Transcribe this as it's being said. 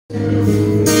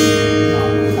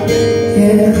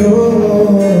and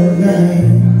cold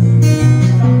night.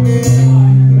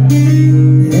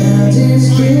 I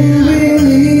just can't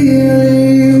believe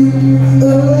you.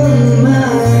 Oh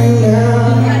my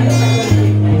God,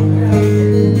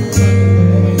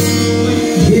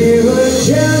 you were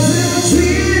just a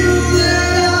dream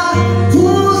that I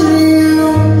was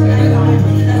you.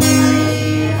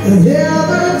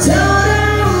 Never thought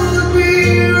I would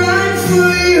be right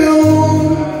for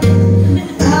you.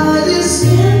 I just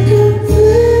can't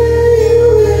compare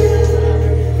you with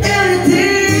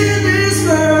anything in this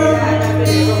world.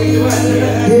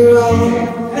 You're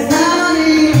all I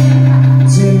need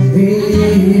to be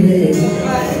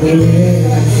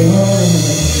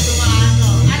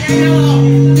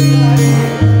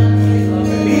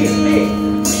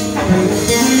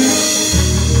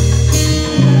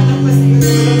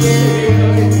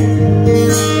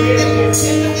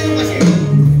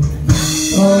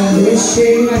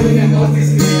wishing I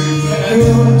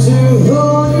want to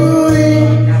hold you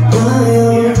in my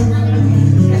arms.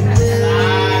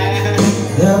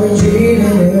 I've been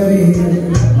dreaming of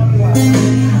you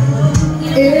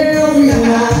every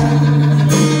night,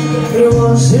 but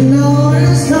once you know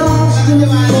it's constant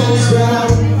falls down,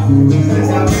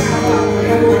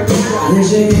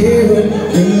 wishing you would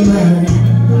be mine.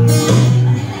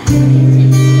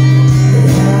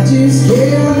 I just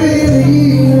can't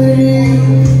believe it.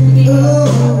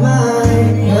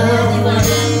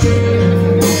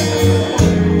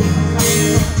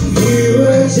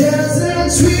 Just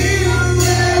a dream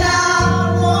that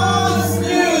I once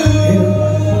knew.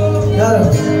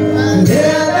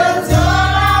 Never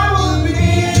thought I would be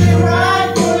right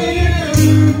for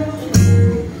you.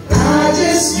 I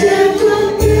just can't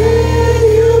compare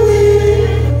you with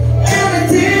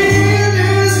anything in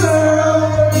this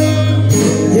world.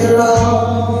 You're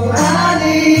all I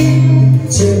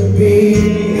need to be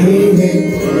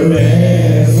living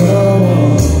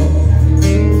forevermore.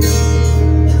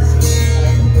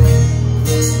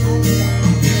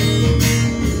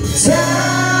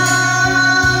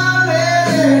 Time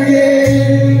and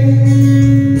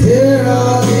again, there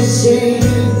are these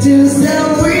changes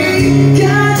that we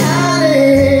cannot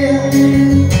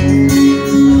end.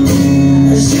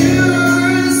 As sure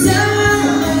as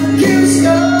time keeps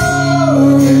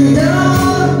going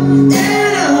on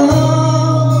and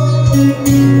on,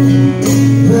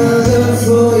 brother,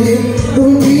 for you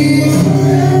will be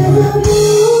forevermore.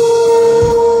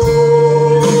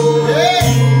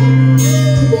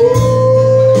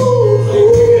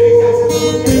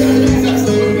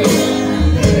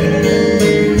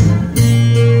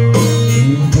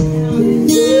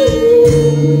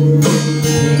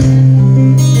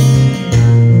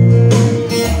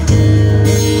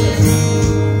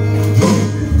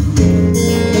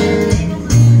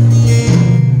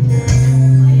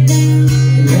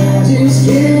 Just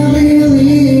can't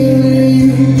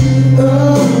believe it.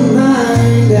 Oh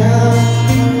my God.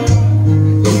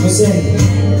 I say,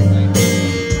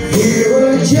 you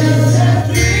were just a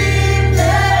dream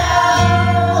that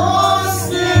I once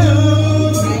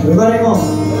knew. Everybody come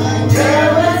on.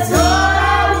 Never thought I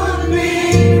would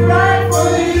be right for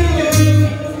you.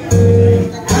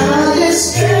 I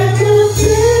just can't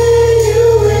compare you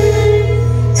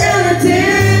with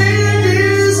anything in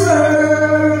this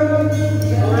world.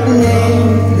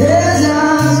 There's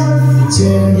us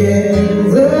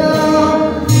together,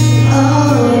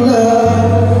 our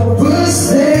love will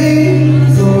stay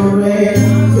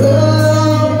forever.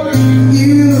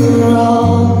 You're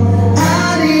all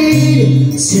I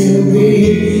need to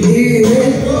be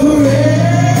here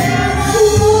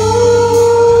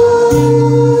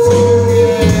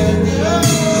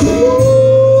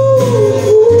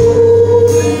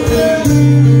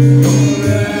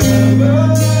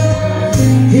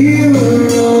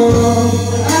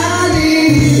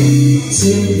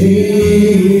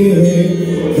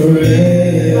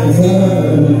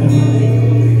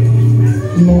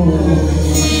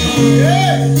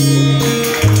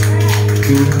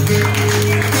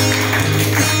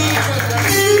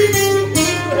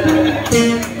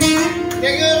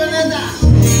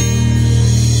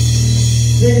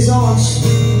Thank you so much.